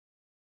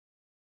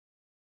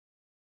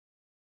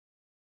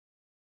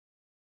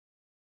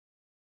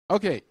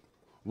Okay,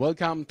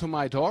 welcome to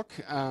my talk.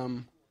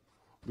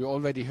 We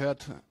already heard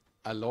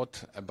a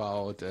lot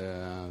about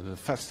the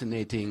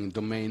fascinating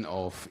domain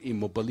of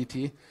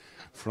e-mobility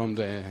from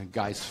the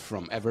guys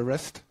from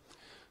Everest.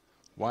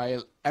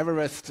 While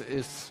Everest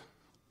is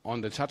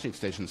on the charging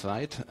station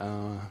side,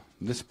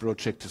 this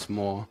project is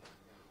more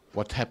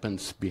what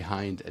happens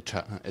behind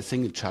a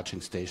single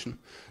charging station.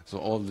 So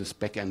all this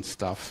back-end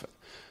stuff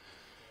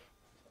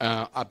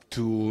up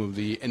to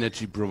the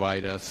energy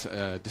providers,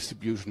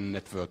 distribution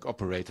network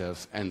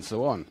operators, and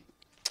so on.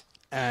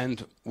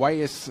 And why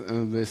is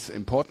this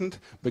important?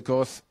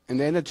 Because in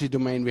the energy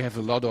domain we have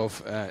a lot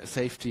of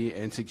safety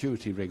and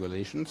security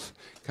regulations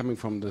coming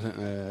from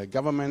the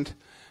government,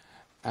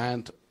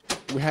 and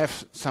we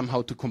have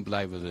somehow to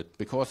comply with it.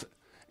 Because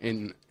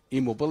in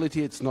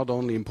e-mobility it's not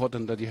only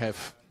important that you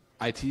have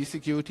IT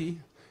security,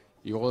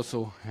 you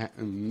also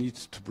need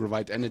to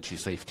provide energy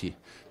safety,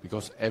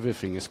 because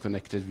everything is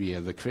connected via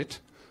the grid.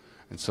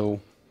 And so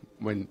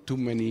when too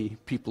many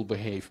people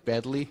behave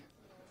badly,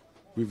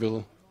 we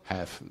will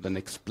have the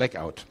next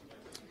blackout.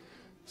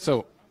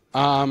 So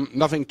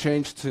nothing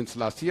changed since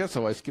last year,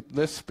 so I skipped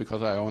this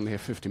because I only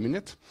have 50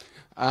 minutes.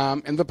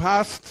 In the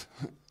past,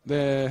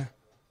 the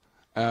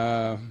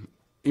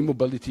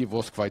e-mobility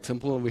was quite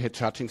simple. We had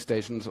charging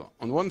stations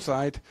on one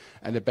side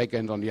and a back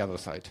end on the other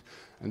side.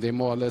 And they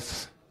more or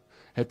less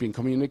had been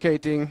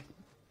communicating.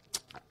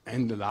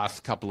 In the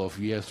last couple of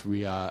years,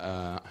 we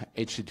are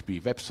HTTP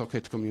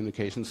WebSocket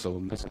communication.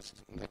 So this is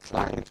the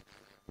client,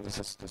 this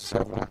is the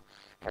server,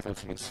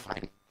 everything is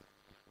fine.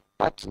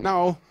 But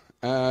now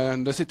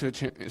the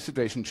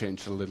situation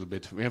changed a little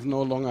bit. We have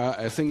no longer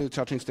a single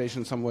charging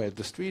station somewhere at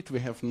the street. We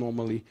have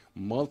normally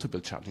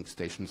multiple charging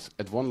stations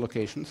at one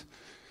location.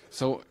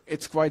 So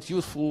it's quite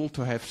useful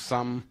to have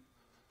some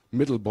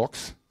middle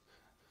box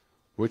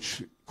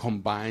which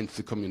combines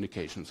the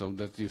communication so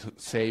that you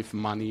save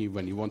money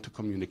when you want to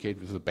communicate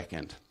with the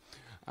backend.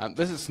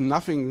 This is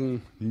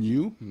nothing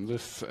new.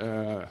 There's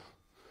a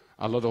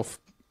lot of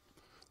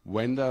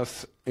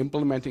vendors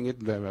implementing it.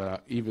 There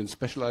are even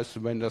specialized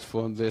vendors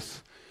for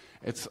this.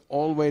 It's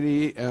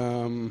already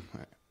in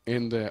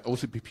the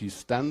OCPP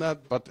standard,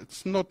 but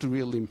it's not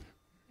really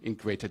in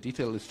greater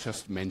detail. It's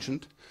just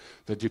mentioned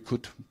that you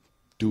could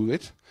do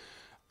it.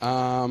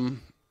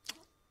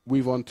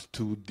 We want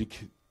to dig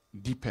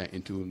deeper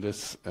into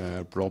this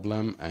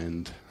problem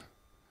and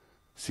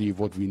see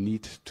what we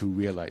need to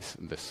realize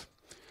in this.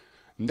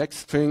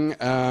 Next thing,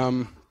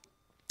 when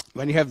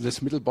you have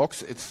this middle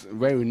box, it's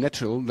very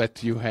natural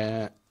that you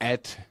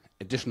add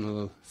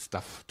additional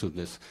stuff to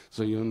this.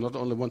 So you not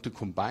only want to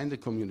combine the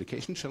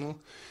communication channel,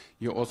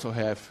 you also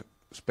have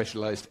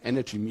specialized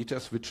energy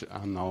meters which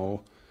are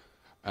now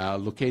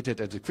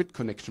located at the grid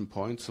connection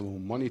point. So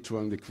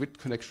monitoring the grid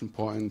connection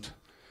point.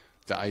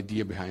 The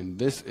idea behind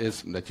this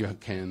is that you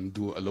can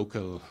do a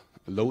local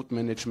load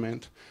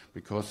management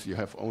because you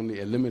have only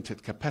a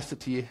limited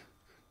capacity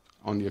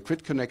on your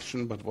grid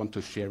connection but want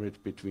to share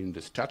it between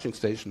these charging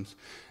stations,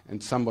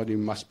 and somebody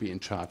must be in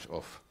charge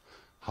of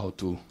how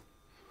to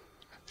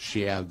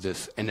share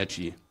this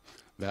energy.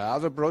 There are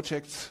other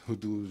projects who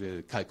do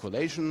the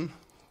calculation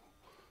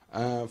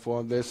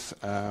for this,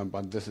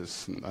 but this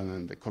is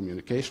the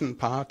communication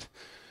part.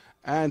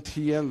 And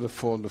here,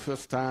 for the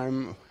first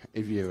time,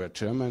 if you're a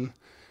German,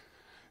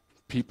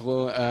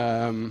 people,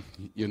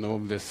 you know,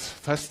 this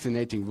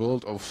fascinating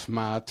world of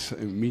smart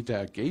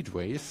meter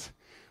gateways,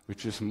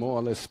 which is more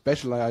or less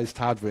specialized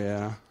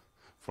hardware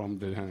from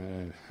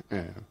the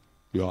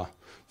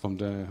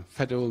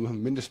Federal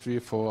Ministry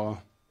for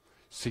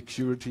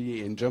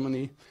Security in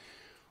Germany,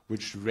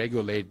 which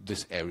regulate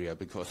this area,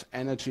 because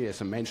energy, as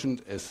I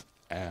mentioned, is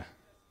a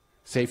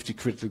safety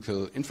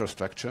critical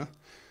infrastructure.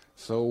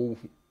 So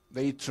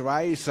they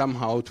try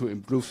somehow to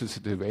improve the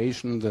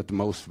situation that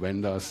most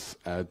vendors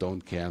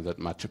don't care that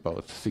much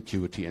about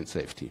security and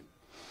safety.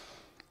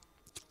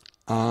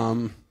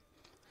 The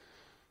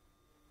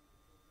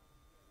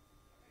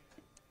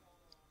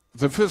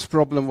first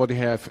problem what we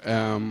have,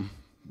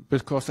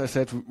 because I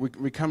said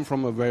we come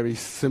from a very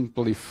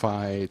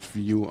simplified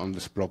view on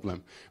this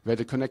problem, where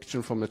the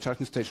connection from the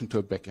charging station to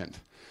a backend.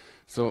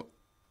 So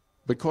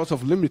because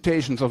of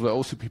limitations of the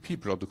OCPP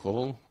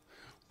protocol,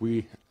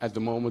 we at the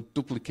moment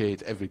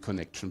duplicate every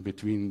connection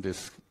between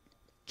this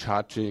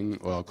charging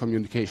or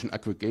communication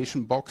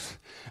aggregation box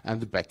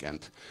and the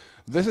backend.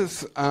 This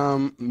is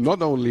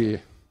not only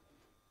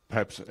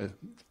perhaps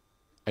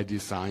a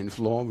design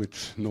flaw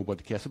which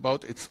nobody cares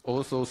about, it's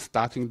also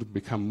starting to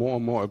become more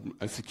and more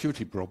a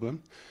security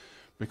problem,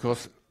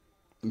 because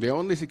the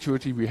only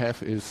security we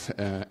have is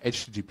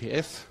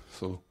HTTPS,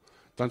 so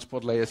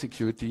transport layer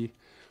security,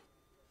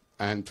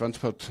 and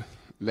transport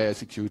layer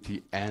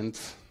security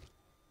ends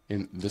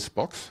in this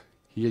box.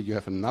 Here you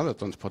have another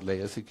transport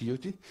layer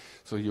security,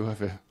 so you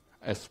have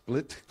a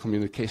split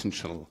communication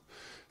channel.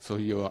 So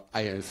your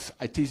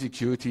IT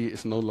security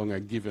is no longer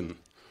given,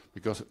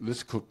 because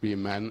this could be a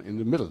man in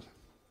the middle.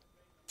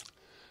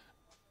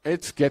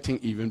 It's getting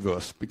even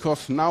worse,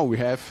 because now we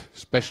have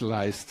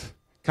specialized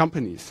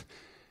companies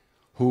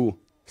who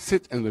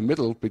sit in the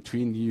middle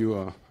between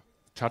your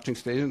charging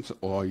stations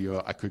or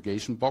your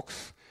aggregation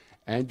box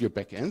and your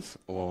backends,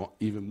 or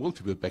even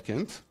multiple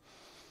backends,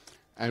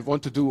 and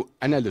want to do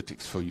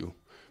analytics for you.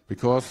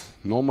 Because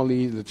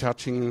normally the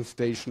charging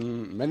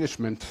station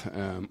management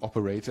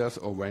operators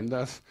or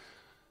vendors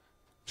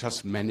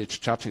just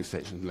manage charging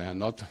stations. They are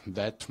not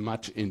that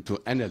much into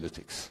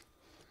analytics.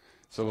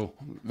 So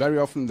very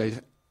often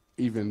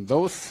even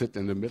those sit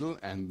in the middle,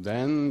 and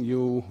then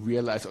you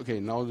realize, okay,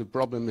 now the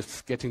problem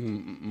is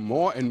getting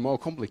more and more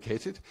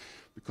complicated,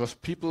 because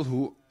people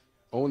who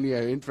only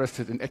are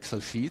interested in Excel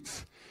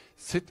sheets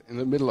sit in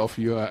the middle of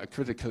your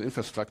critical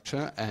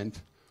infrastructure,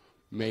 and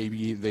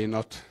maybe they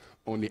not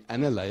only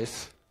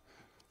analyze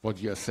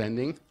what you are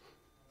sending,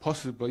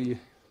 possibly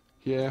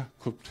here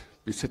could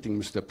be sitting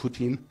Mr.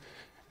 Putin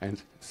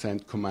and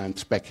send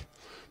commands back,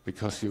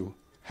 because you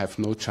have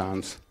no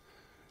chance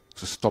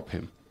to stop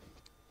him.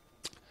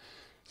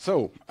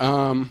 So,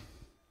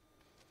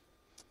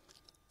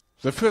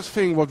 the first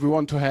thing what we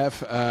want to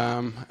have,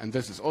 and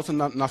this is also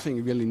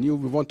nothing really new,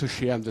 we want to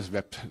share this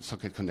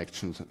WebSocket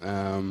connections.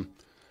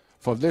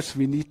 For this,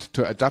 we need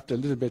to adapt a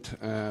little bit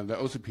the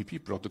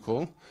OCPP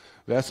protocol.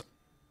 There's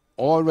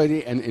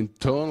already an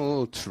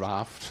internal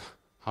draft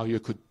how you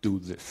could do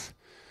this.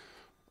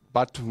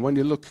 But when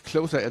you look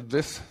closer at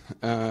this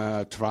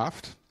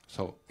draft,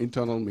 so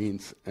internal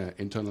means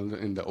internal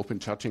in the Open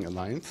Charging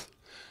Alliance,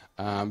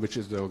 which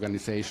is the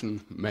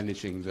organization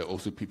managing the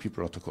OCPP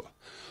protocol.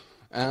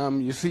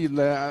 You see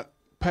there are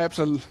perhaps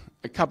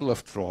a couple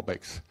of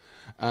drawbacks.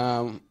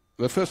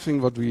 The first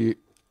thing what we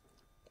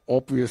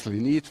obviously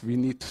we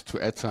need to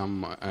add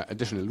some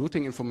additional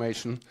routing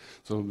information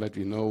so that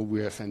we know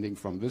we are sending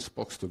from this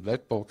box to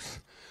that box.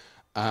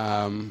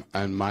 And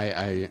my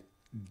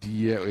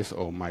idea is,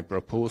 or my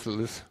proposal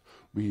is,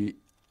 we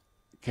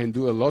can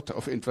do a lot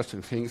of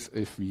interesting things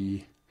if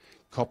we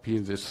copy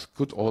this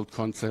good old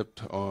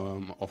concept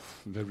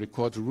of the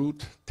record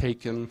route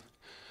taken,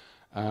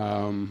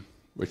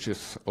 which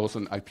is also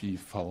an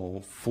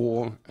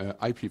IPv4,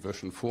 IP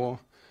version 4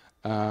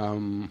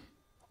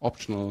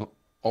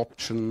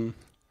 option,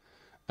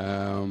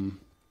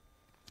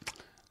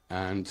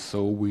 and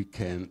so we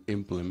can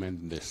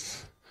implement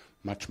this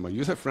much more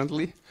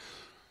user-friendly.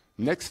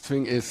 Next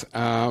thing is,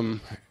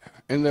 in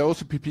the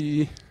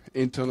OCPP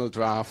internal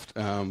draft,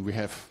 we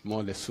have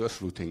more or less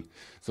source routing.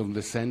 So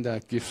the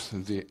sender gives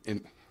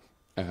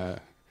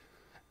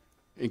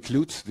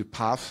includes the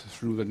path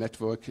through the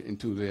network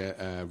into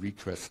the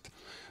request.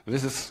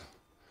 This is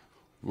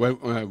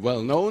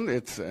well known,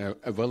 it's a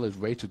valid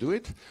way to do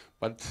it,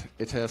 but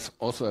it has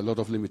also a lot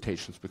of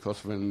limitations,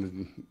 because when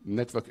the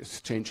network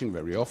is changing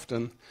very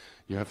often,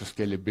 you have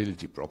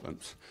scalability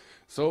problems.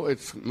 So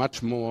it's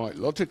much more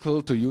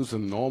logical to use a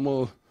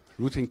normal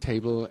routing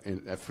table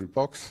in every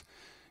box.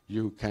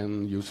 You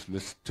can use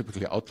this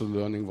typically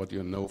auto-learning, what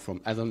you know from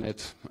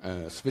Ethernet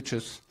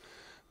switches,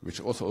 which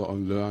also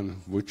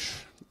learn which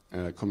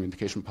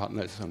communication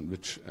partner is on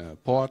which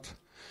port,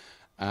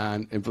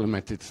 and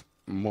implement it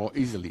more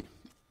easily.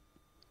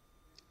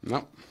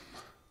 No.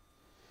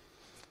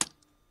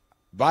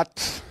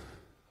 But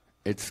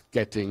it's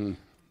getting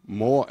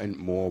more and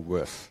more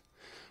worse,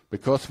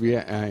 because we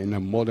are in a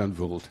modern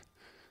world.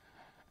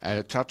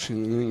 A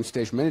charging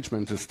station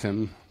management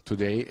system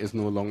today is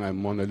no longer a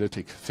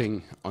monolithic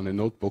thing on a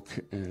notebook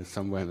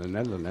somewhere in the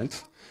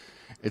Netherlands.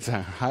 It's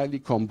a highly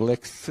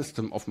complex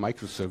system of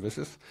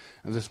microservices,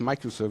 and these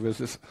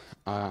microservices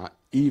are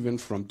even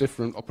from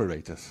different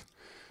operators.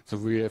 So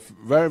we have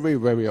very,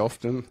 very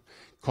often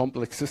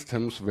complex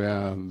systems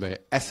where the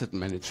asset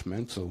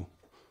management, so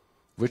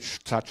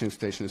which charging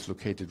station is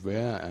located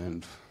where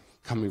and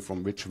coming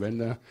from which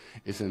vendor,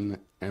 is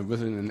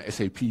within an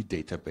SAP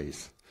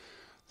database.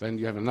 Then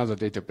you have another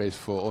database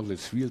for all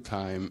this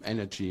real-time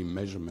energy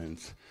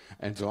measurements,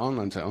 and so on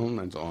and so on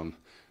and so on.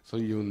 So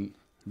you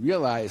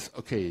realize,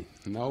 okay,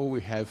 now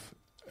we have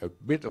a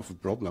bit of a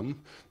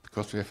problem,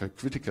 because we have a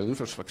critical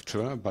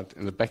infrastructure, but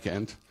in the back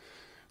end,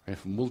 we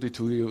have a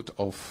multitude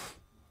of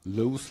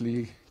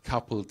loosely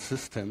coupled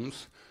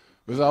systems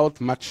without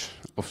much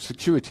of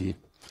security.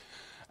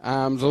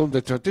 So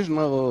the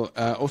traditional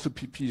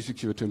OCPP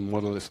security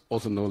model is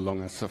also no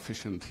longer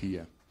sufficient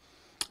here.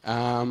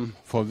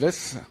 For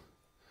this,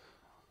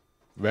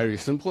 very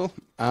simple.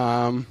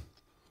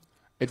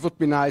 It would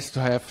be nice to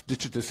have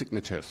digital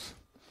signatures.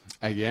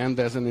 Again,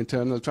 there's an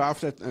internal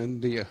draft in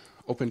the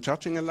Open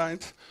Charging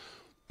Alliance,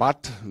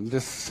 but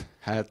this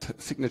had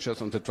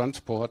signatures on the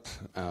transport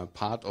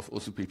part of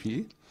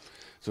OCPP,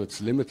 so it's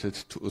limited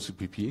to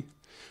OCPP.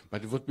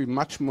 But it would be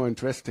much more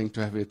interesting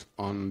to have it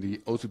on the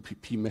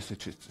OCPP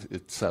messages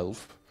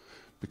itself,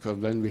 because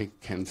then we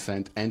can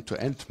send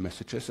end-to-end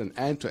messages, and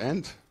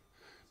end-to-end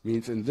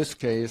means in this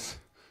case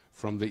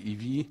from the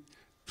EV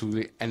to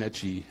the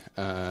energy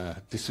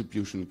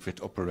distribution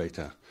grid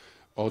operator,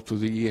 or to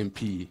the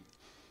EMP,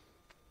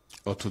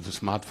 or to the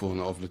smartphone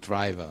of the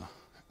driver,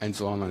 and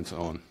so on and so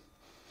on.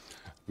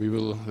 We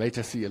will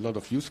later see a lot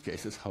of use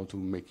cases how to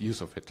make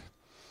use of it.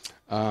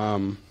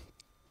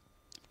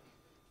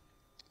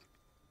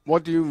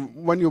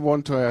 When you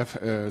want to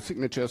have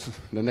signatures,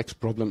 the next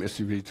problem is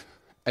you need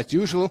as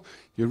usual,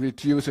 you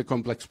reduce the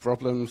complex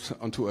problems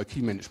onto a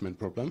key management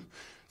problem.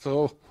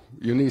 So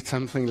you need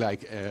something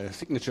like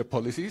signature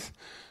policies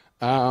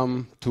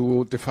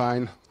to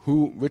define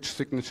which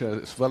signature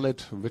is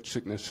valid, which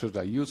signature should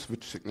I use,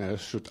 which signature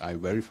should I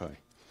verify.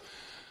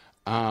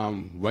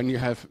 When you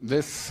have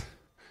this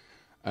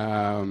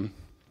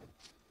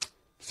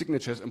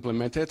signatures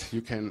implemented,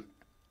 you can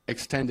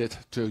extend it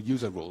to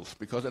user roles,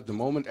 because at the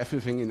moment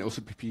everything in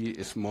OCPP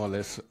is more or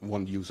less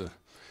one user.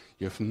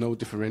 You have no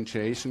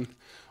differentiation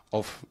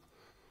of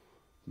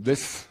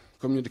this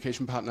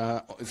communication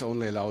partner is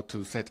only allowed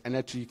to set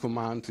energy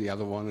command, the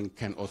other one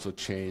can also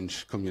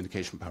change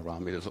communication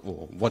parameters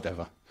or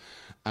whatever.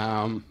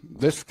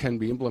 This can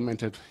be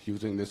implemented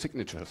using the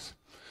signatures.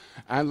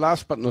 And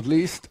last but not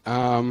least,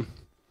 at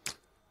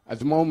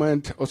the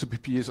moment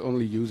OCPP is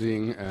only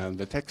using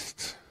the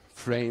text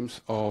frames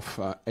of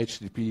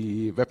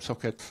HTTP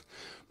WebSockets,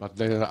 but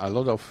there are a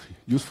lot of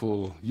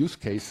useful use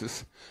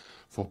cases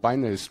for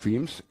binary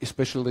streams,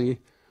 especially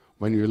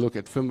when you look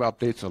at firmware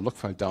updates or log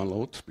file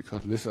downloads,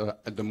 because these are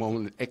at the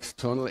moment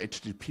external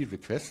HTTP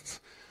requests,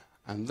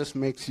 and this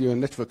makes your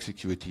network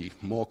security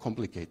more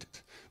complicated.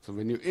 So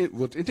when you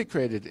would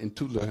integrate it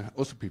into the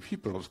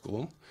OCPP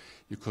protocol,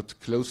 you could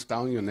close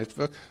down your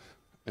network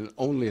and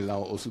only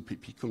allow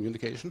OCPP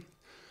communication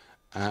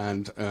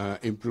and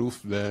improve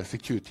the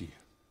security.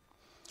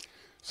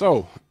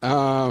 So,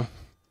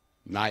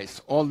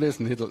 nice, all these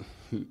little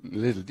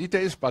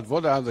details, but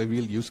what are the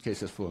real use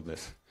cases for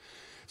this?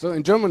 So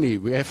in Germany,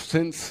 we have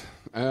since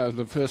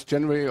the 1st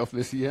January of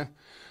this year,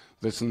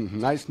 this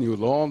nice new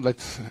law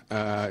that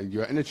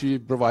your energy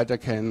provider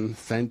can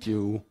send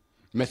you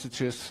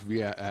messages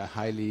via a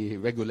highly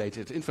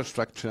regulated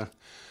infrastructure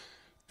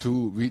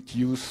to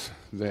reduce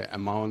the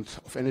amount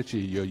of energy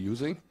you're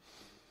using,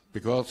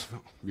 because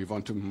we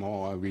want to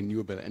more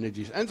renewable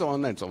energies and so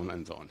on and so on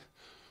and so on.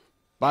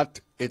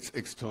 But it's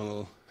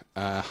external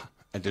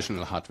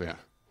additional hardware.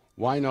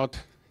 Why not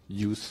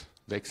use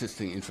the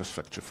existing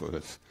infrastructure for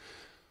this?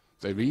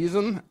 The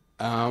reason,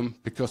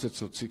 because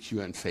it's not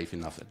secure and safe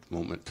enough at the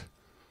moment.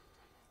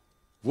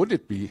 Would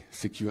it be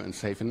secure and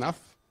safe enough?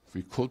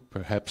 We could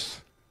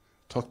perhaps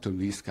talk to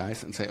these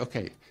guys and say,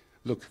 okay,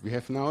 look, we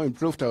have now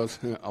improved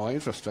our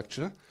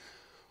infrastructure.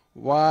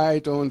 Why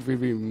don't we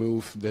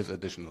remove this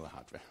additional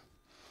hardware?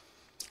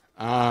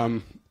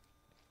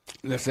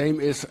 The same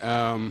is,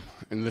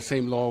 in the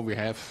same law, we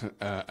have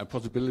a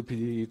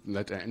possibility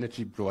that an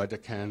energy provider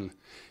can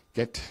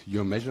get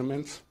your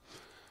measurements.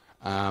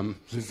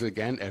 This is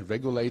again a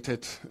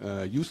regulated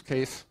use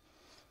case.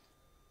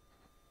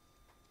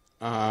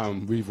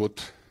 We would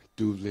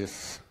do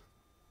this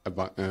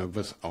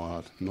with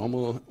our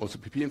normal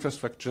OCPP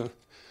infrastructure.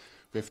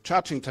 We have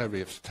charging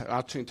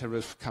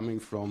tariffs coming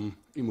from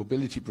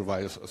e-mobility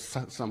providers or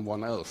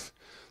someone else.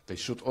 They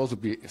should also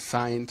be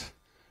assigned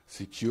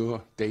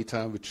secure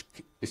data which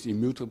is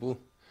immutable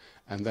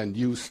and then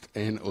used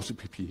in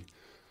OCPP.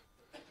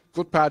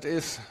 Good part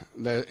is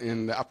that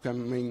in the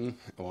upcoming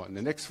or in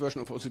the next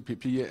version of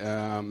OCPP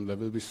there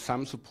will be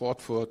some support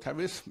for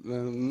tariffs,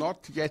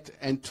 not yet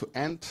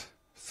end-to-end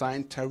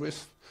signed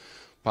tariffs,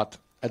 but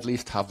at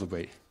least half the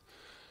way.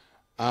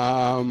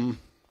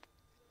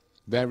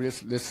 There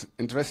is this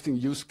interesting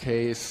use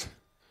case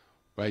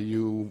where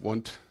you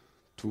want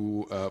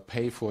to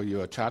pay for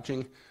your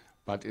charging,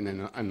 but in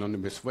an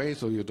anonymous way,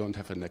 so you don't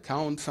have an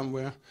account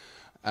somewhere,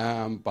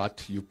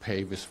 but you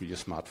pay with your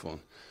smartphone.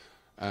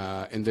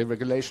 In the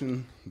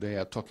regulation, they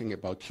are talking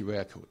about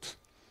QR codes.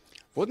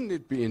 Wouldn't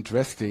it be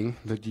interesting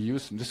that you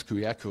use this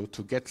QR code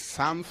to get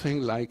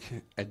something like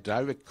a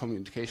direct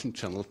communication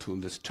channel to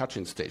this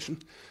charging station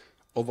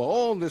over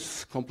all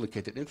this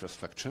complicated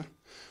infrastructure,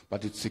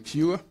 but it's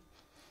secure,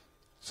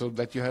 so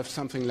that you have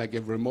something like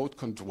a remote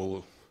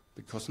control,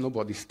 because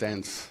nobody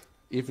stands,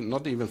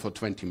 not even for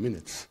 20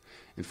 minutes,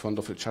 in front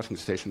of a charging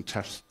station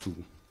just to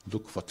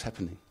look what's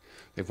happening.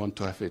 They want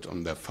to have it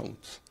on their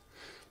phones.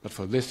 But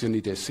for this, you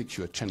need a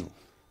secure channel.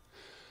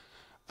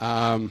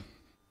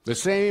 The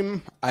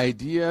same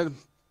idea,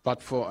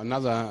 but for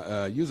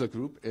another user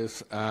group,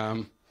 is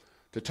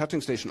the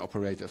charging station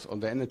operators or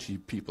the energy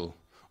people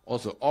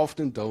also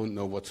often don't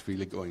know what's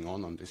really going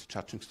on this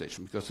charging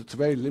station, because it's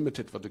very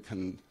limited what they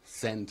can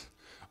send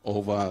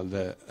over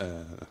the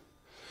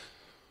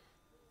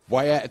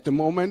wire at the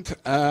moment.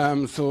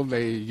 So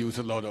they use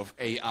a lot of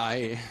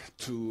AI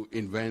to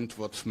invent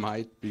what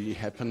might be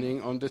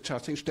happening on the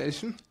charging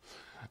station.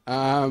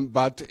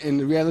 But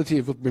in reality,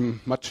 it would be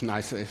much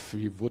nicer if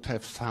we would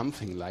have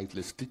something like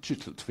this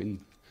digital twin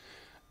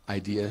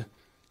idea.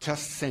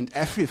 Just send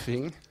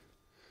everything,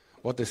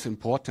 what is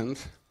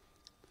important,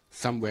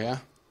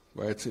 somewhere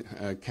where it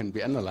can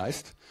be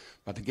analyzed.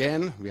 But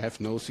again, we have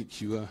no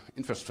secure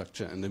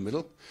infrastructure in the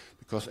middle,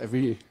 because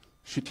every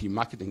shitty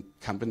marketing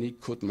company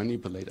could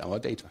manipulate our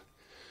data.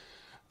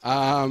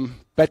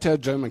 Better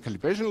German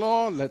calibration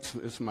law, that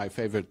is my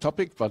favorite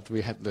topic, but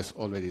we had this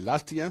already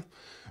last year.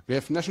 We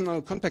have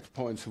national contact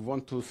points who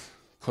want to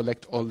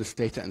collect all this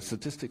data and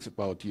statistics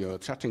about your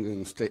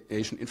charging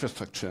station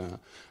infrastructure,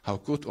 how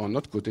good or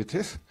not good it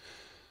is.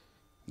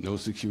 No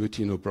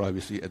security, no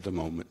privacy at the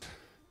moment.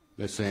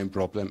 The same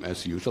problem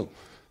as usual.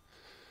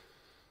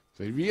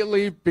 The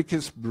really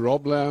biggest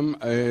problem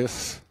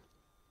is,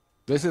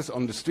 this is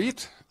on the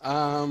street.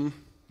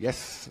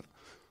 Yes,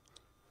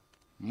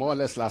 more or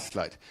less last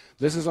slide.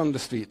 This is on the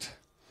street.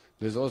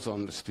 This is also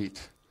on the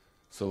street.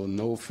 So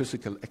no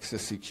physical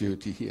access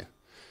security here.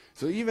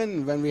 So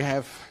even when we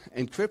have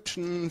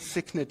encryption,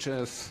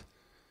 signatures,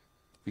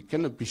 we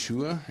cannot be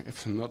sure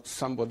if not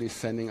somebody is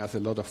sending us a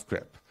lot of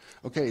crap.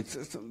 Okay,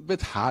 it's a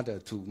bit harder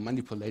to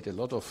manipulate a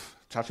lot of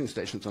charging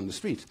stations on the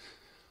street.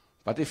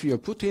 But if you're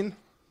Putin,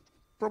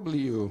 probably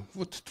you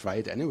would try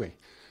it anyway.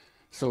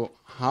 So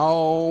how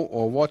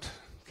or what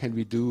can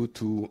we do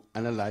to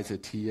analyze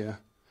it here,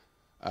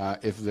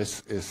 if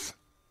this is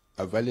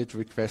a valid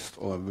request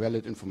or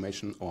valid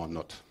information or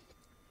not?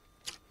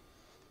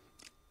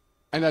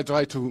 And I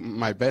try to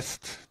my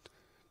best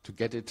to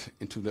get it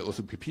into the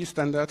OCPP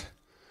standard,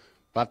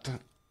 but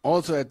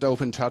also at the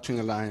Open Charging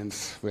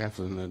Alliance we have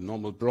a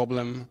normal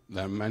problem.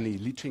 There are many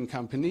leeching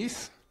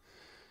companies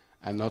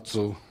and not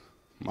so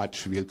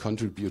much real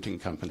contributing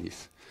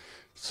companies.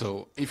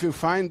 So if you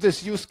find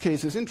this use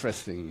case is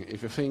interesting,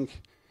 if you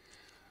think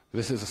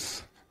this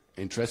is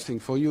interesting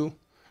for you,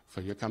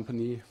 for your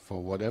company,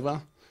 for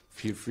whatever,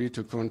 feel free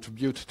to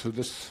contribute to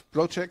this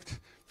project.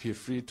 Feel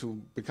free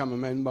to become a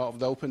member of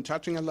the Open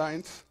Charging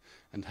Alliance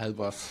and help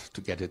us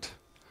to get it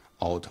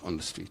out on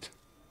the street.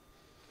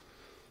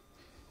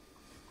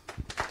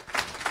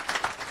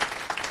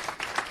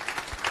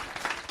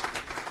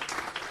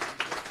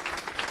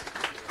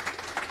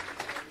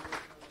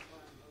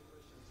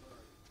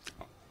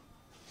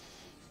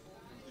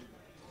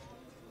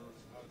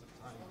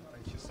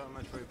 Thank you so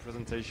much for your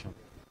presentation.